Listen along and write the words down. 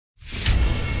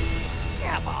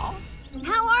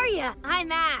How are ya?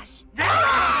 I'm Ash.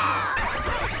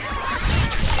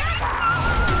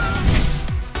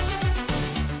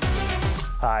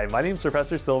 Hi, my name's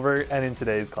Professor Silver, and in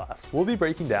today's class, we'll be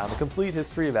breaking down the complete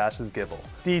history of Ash's Gible,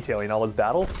 detailing all his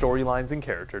battles, storylines, and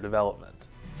character development.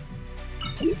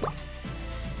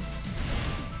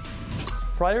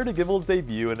 Prior to Gible's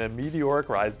debut and a meteoric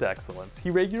rise to excellence, he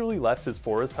regularly left his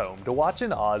forest home to watch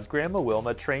in awe as Grandma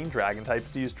Wilma trained dragon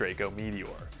types to use Draco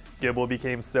Meteor. Gible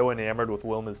became so enamored with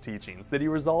Wilma's teachings that he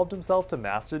resolved himself to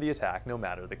master the attack no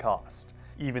matter the cost.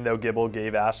 Even though Gible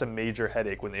gave Ash a major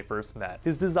headache when they first met,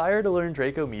 his desire to learn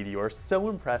Draco Meteor so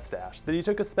impressed Ash that he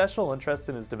took a special interest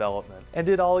in his development and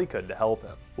did all he could to help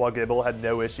him. While Gible had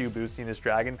no issue boosting his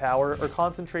dragon power or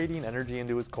concentrating energy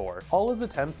into his core, all his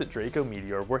attempts at Draco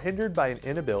Meteor were hindered by an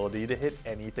inability to hit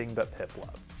anything but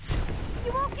Piplup.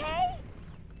 You okay?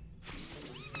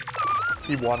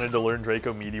 He wanted to learn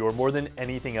Draco Meteor more than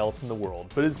anything else in the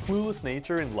world, but his clueless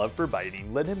nature and love for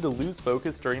biting led him to lose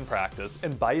focus during practice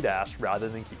and bite Ash rather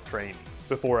than keep training.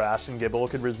 Before Ash and Gible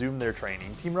could resume their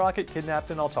training, Team Rocket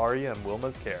kidnapped an Altaria in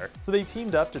Wilma's care, so they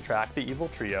teamed up to track the evil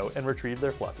trio and retrieve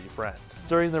their fluffy friend.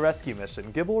 During the rescue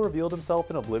mission, Gible revealed himself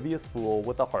an oblivious fool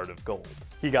with a heart of gold.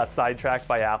 He got sidetracked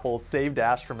by apples, saved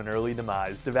Ash from an early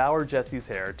demise, devoured Jessie's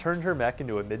hair, turned her mech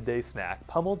into a midday snack,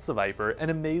 pummeled Seviper,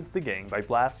 and amazed the gang by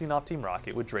blasting off Team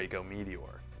Rocket with Draco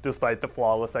Meteor. Despite the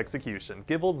flawless execution,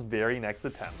 Gible's very next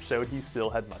attempt showed he still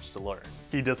had much to learn.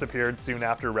 He disappeared soon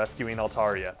after rescuing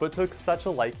Altaria, but took such a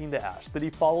liking to Ash that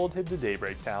he followed him to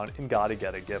Daybreak Town and got to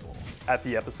get a Gible. At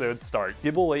the episode's start,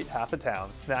 Gible ate half a town,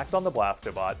 snacked on the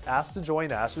Blastobot, asked to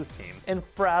join Ash's team, and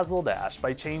frazzled Ash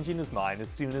by changing his mind as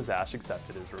soon as Ash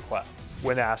accepted his request.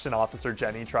 When Ash and Officer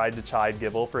Jenny tried to chide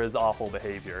Gible for his awful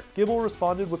behavior, Gible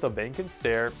responded with a vacant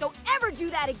stare, Don't ever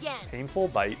do that again! painful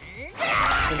bite,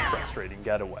 and frustrating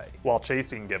getaway. While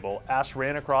chasing Gible, Ash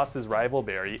ran across his rival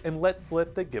Barry and let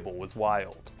slip that Gible was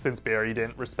wild. Since Barry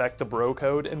didn't respect the bro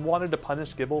code and wanted to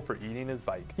punish Gible for eating his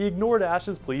bike, he ignored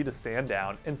Ash's plea to stand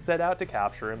down and set out to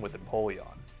capture him with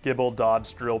Empoleon. Gible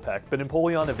dodged Drill Peck, but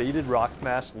Empoleon evaded Rock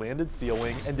Smash, landed Steel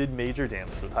Wing, and did major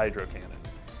damage with Hydro Cannon.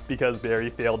 Because Barry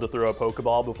failed to throw a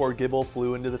Pokeball before Gible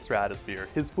flew into the stratosphere,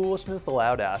 his foolishness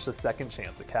allowed Ash a second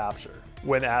chance at capture.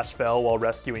 When Ash fell while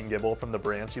rescuing Gible from the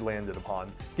branch he landed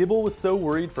upon, Gible was so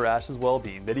worried for Ash's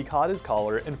well-being that he caught his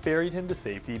collar and ferried him to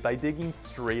safety by digging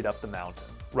straight up the mountain.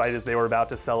 Right as they were about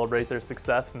to celebrate their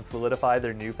success and solidify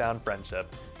their newfound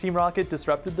friendship, Team Rocket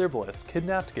disrupted their bliss,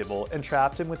 kidnapped Gible, and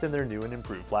trapped him within their new and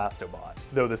improved Blastobot.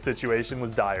 Though the situation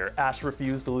was dire, Ash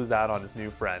refused to lose out on his new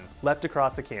friend, leapt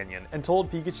across a canyon, and told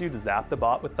Pikachu to zap the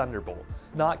bot with Thunderbolt,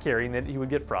 not caring that he would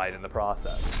get fried in the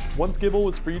process. Once Gible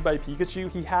was freed by Pikachu,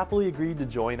 he happily agreed to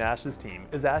join Ash's team,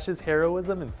 as Ash's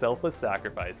heroism and selfless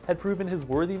sacrifice had proven his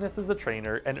worthiness as a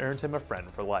trainer and earned him a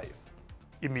friend for life.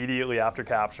 Immediately after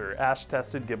capture, Ash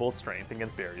tested Gible's strength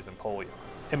against Barry's Empoleon.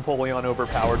 Empoleon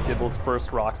overpowered Gible's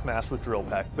first Rock Smash with Drill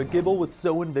Peck, but Gible was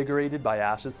so invigorated by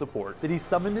Ash's support that he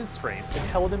summoned his strength and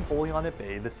held Empoleon at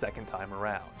bay the second time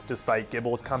around. Despite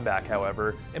Gible's comeback,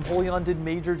 however, Empoleon did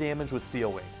major damage with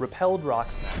Steel Wing, repelled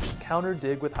Rock Smash, countered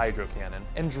Dig with Hydro Cannon,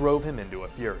 and drove him into a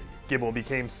fury. Gible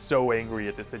became so angry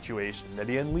at the situation that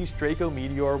he unleashed Draco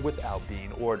Meteor without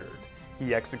being ordered.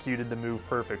 He executed the move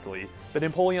perfectly, but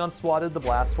Empoleon swatted the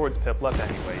blast towards Piplup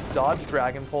anyway, dodged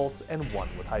Dragon Pulse, and won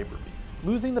with Hyper Beam.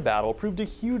 Losing the battle proved a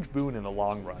huge boon in the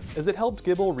long run, as it helped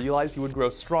Gible realize he would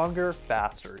grow stronger,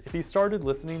 faster, if he started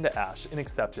listening to Ash and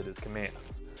accepted his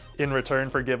commands. In return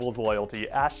for Gible's loyalty,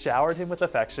 Ash showered him with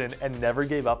affection and never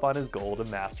gave up on his goal to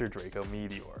master Draco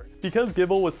Meteor. Because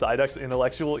Gible was Psyduck's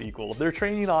intellectual equal, their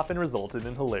training often resulted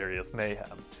in hilarious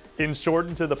mayhem. In Short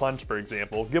and to the Punch, for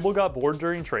example, Gible got bored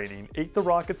during training, ate the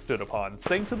rock it stood upon,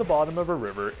 sank to the bottom of a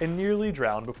river, and nearly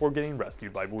drowned before getting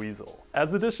rescued by Weasel.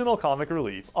 As additional comic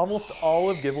relief, almost all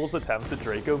of Gible's attempts at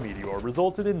Draco Meteor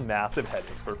resulted in massive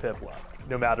headaches for Piplup.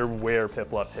 No matter where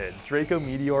Piplup hid, Draco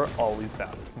Meteor always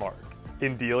found its mark.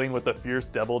 In dealing with the fierce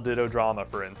Double Ditto drama,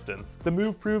 for instance, the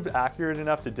move proved accurate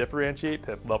enough to differentiate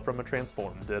Piplup from a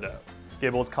transformed Ditto.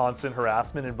 Gible's constant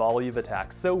harassment and volley of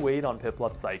attacks so weighed on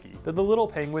Piplup's psyche that the little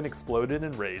penguin exploded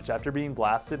in rage after being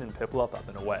blasted and Piplup up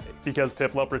and away. Because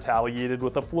Piplup retaliated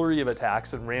with a flurry of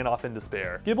attacks and ran off in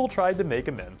despair, Gible tried to make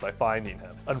amends by finding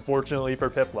him. Unfortunately for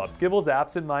Piplup, Gible's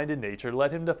absent-minded nature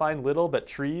led him to find little but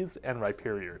trees and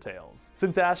Rhyperior tails.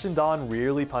 Since Ash and Dawn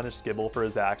rarely punished Gible for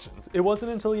his actions, it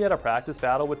wasn't until he had a practice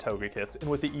battle with Togekiss and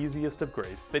with the easiest of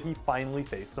grace that he finally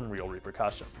faced some real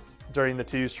repercussions. During the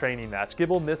two's training match,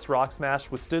 Gible missed Rock Smash Smash,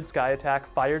 withstood Sky Attack,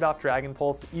 fired off Dragon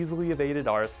Pulse, easily evaded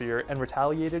Aura Sphere, and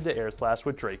retaliated to Air Slash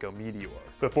with Draco Meteor.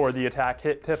 Before the attack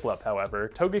hit Piplup, however,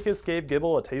 Togekiss gave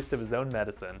Gible a taste of his own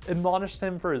medicine, admonished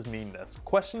him for his meanness,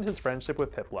 questioned his friendship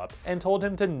with Piplup, and told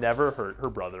him to never hurt her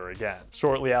brother again.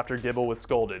 Shortly after Gible was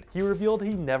scolded, he revealed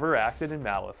he never acted in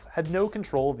malice, had no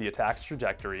control of the attack's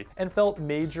trajectory, and felt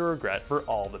major regret for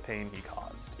all the pain he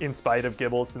caused. In spite of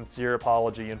Gible's sincere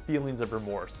apology and feelings of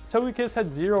remorse, Togekiss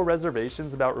had zero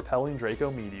reservations about repelling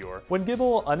Draco Meteor when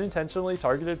Gible unintentionally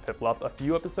targeted Piplup a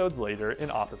few episodes later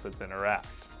in Opposites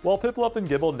Interact. While Piplup and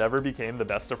Gible never became the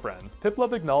best of friends,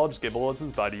 Piplup acknowledged Gible as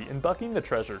his buddy in bucking the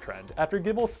treasure trend after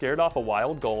Gible scared off a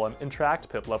wild golem and tracked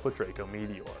Piplup with Draco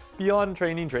Meteor. Beyond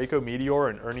training Draco Meteor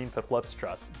and earning Piplup's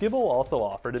trust, Gible also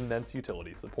offered immense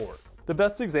utility support. The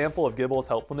best example of Gible's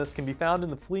helpfulness can be found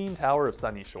in the Fleeing Tower of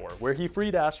Sunnyshore, where he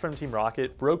freed Ash from Team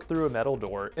Rocket, broke through a metal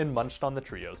door, and munched on the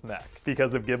trio's mech.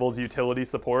 Because of Gible's utility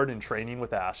support and training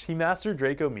with Ash, he mastered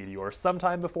Draco Meteor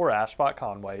sometime before Ash fought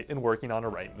Conway in working on a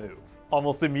right move.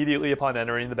 Almost immediately upon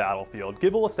entering the battlefield,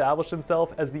 Gible established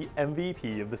himself as the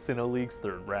MVP of the Sinnoh League's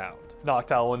third round.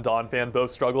 Noctowl and Donphan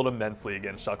both struggled immensely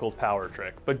against Shuckle's power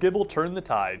trick, but Gible turned the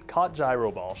tide, caught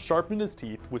Gyro Ball, sharpened his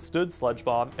teeth, withstood Sludge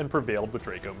Bomb, and prevailed with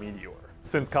Draco Meteor.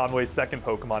 Since Conway's second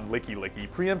Pokemon,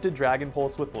 Lickilicky, preempted Dragon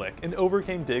Pulse with Lick and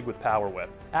overcame Dig with Power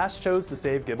Whip, Ash chose to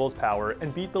save Gible's power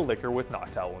and beat the Licker with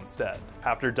Noctowl instead.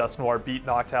 After Dusknoir beat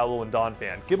Noctowl and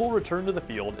Donphan, Gible returned to the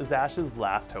field as Ash's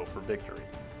last hope for victory.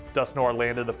 Dusknoir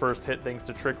landed the first hit thanks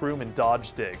to Trick Room and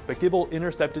dodged Dig, but Gible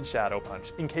intercepted Shadow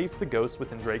Punch, encased the ghost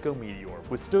within Draco Meteor,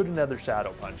 withstood another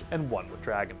Shadow Punch, and won with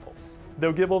Dragon Pulse.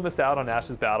 Though Gible missed out on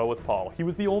Ash's battle with Paul, he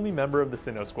was the only member of the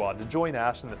Sinnoh squad to join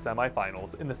Ash in the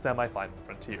semifinals in the semifinal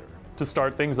Frontier. To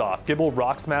start things off, Gible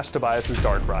rock smashed Tobias'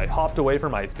 Darkrai, hopped away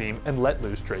from Ice Beam, and let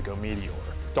loose Draco Meteor.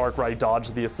 Darkrai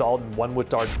dodged the assault and won with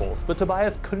Dark Pulse, but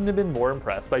Tobias couldn't have been more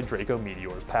impressed by Draco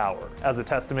Meteor's power. As a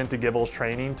testament to Gible's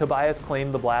training, Tobias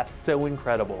claimed the blast so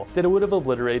incredible that it would have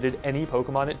obliterated any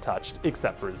Pokemon it touched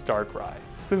except for his Darkrai.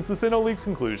 Since the Sinnoh League's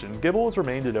conclusion, Gible has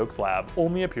remained at Oak's lab,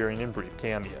 only appearing in brief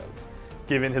cameos.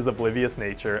 Given his oblivious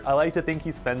nature, I like to think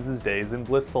he spends his days in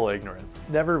blissful ignorance,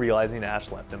 never realizing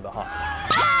Ash left him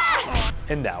behind.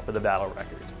 And now for the battle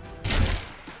record.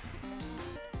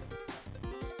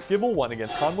 Gible won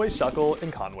against Conway's Shuckle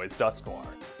and Conway's Dusknoir.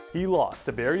 He lost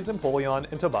to Barry's Empoleon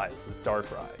and Tobias'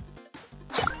 Darkrai.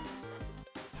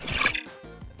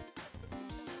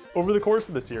 Over the course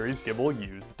of the series, Gible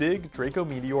used Dig, Draco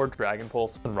Meteor, Dragon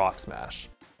Pulse, and Rock Smash.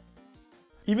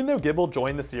 Even though Gible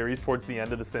joined the series towards the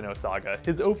end of the Sinnoh saga,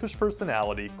 his oafish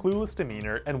personality, clueless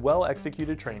demeanor, and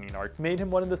well-executed training arc made him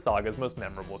one of the saga's most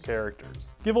memorable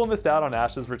characters. Gible missed out on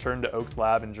Ash's return to Oak's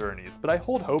lab and journeys, but I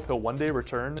hold hope he'll one day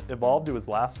return, evolve to his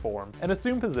last form, and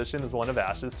assume position as one of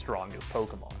Ash's strongest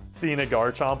Pokemon. Seeing a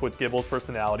Garchomp with Gible's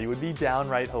personality would be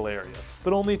downright hilarious,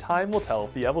 but only time will tell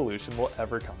if the evolution will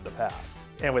ever come to pass.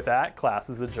 And with that, class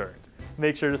is adjourned.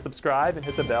 Make sure to subscribe and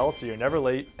hit the bell so you're never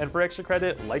late, and for extra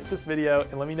credit, like this video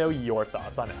and let me know your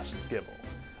thoughts on Ash's Gible.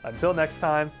 Until next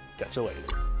time, catch you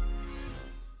later.